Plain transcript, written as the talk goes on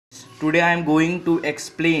Today I am going to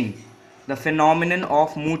explain the phenomenon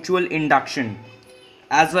of mutual induction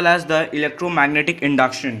as well as the electromagnetic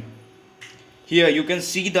induction. Here you can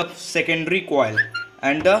see the secondary coil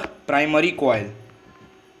and the primary coil.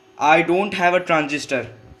 I don't have a transistor.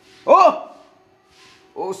 Oh!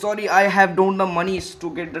 Oh, sorry, I have don't the monies to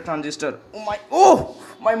get the transistor.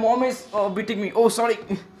 My mom is beating me. Oh, sorry.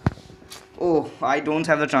 Oh, I don't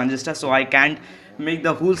have the transistor, so I can't make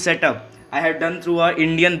the whole setup. I have done through a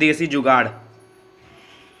Indian desi jugaad.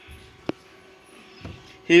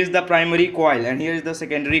 Here is the primary coil and here is the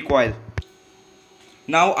secondary coil.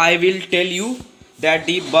 Now I will tell you that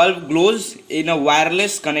the bulb glows in a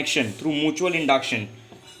wireless connection through mutual induction.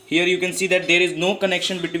 Here you can see that there is no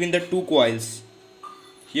connection between the two coils.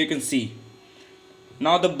 Here you can see.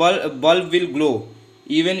 Now the bulb will glow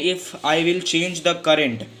even if I will change the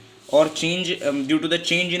current or change due to the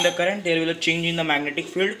change in the current there will be a change in the magnetic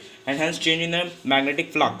field and hence change in the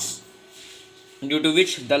magnetic flux, due to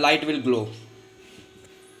which the light will glow.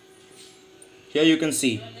 Here you can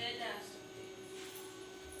see.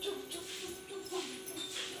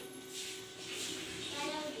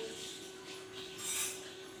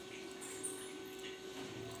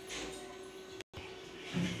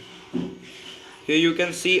 Here you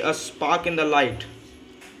can see a spark in the light.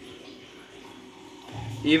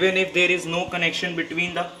 Even if there is no connection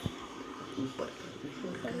between the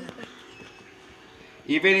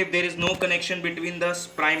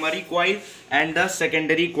primary coil and the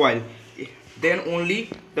secondary coil, then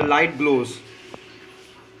only the light glows.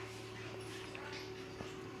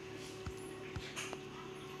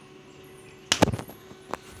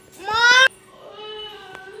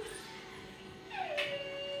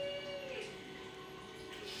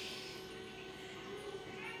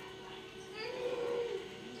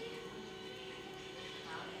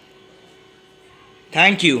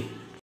 Thank you.